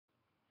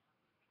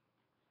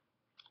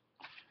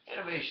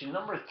Innovation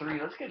number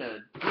 3. Let's get a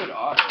good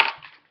auto.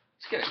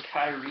 Let's get a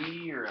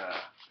Kyrie or a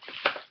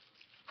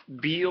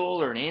Beal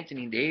or an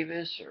Anthony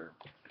Davis or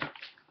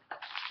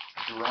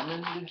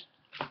Drummond.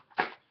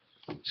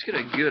 Let's get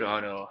a good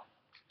auto.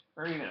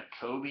 Or even a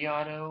Kobe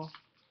auto.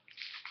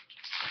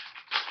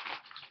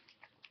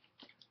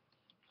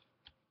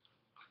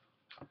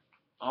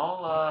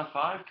 All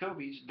 5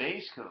 Kobe's,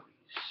 base Kobe's.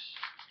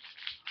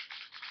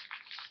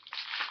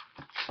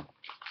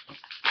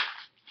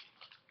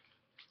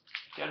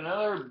 Got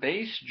another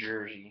base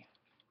jersey.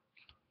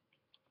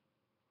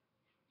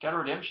 Got a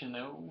redemption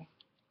though.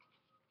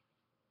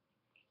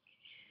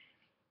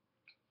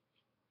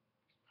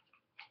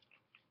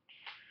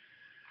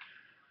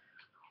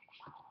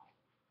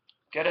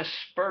 Got a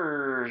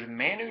Spurs,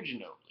 Manu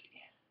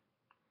Ginobili.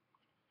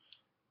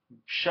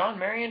 Sean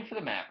Marion for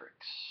the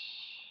Mavericks.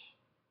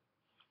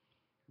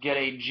 Got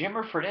a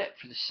Jimmer Fredette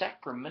for the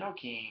Sacramento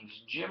Kings.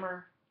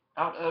 Jimmer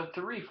out of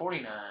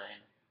 349.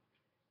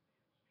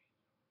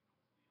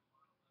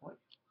 What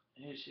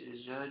is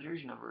his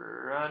jersey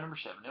number? Number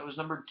 7. It was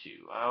number 2.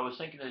 I was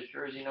thinking his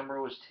jersey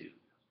number was 2.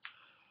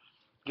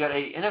 Got a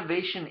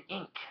Innovation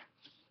Inc.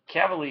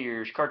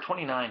 Cavaliers, card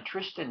 29,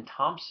 Tristan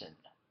Thompson.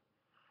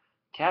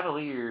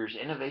 Cavaliers,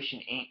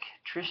 Innovation Inc.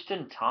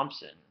 Tristan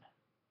Thompson.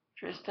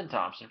 Tristan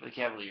Thompson for the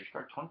Cavaliers,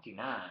 card 29.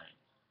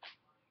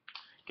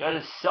 Got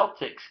a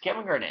Celtics,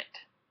 Kevin Garnett.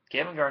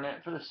 Kevin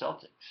Garnett for the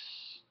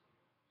Celtics.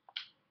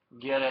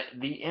 Got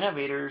the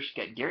Innovators,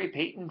 got Gary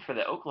Payton for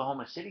the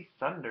Oklahoma City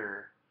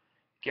Thunder.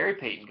 Gary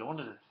Payton going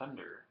to the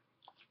Thunder.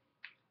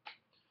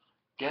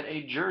 Got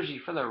a jersey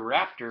for the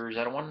Raptors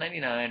at a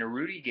 199,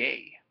 Rudy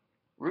Gay.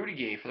 Rudy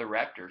Gay for the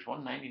Raptors,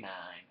 199.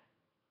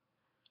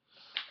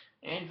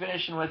 And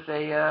finishing with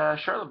a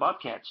Charlotte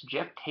Bobcats,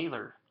 Jeff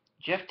Taylor.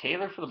 Jeff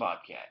Taylor for the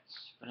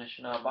Bobcats.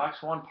 Finishing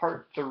box 1,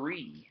 part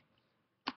 3.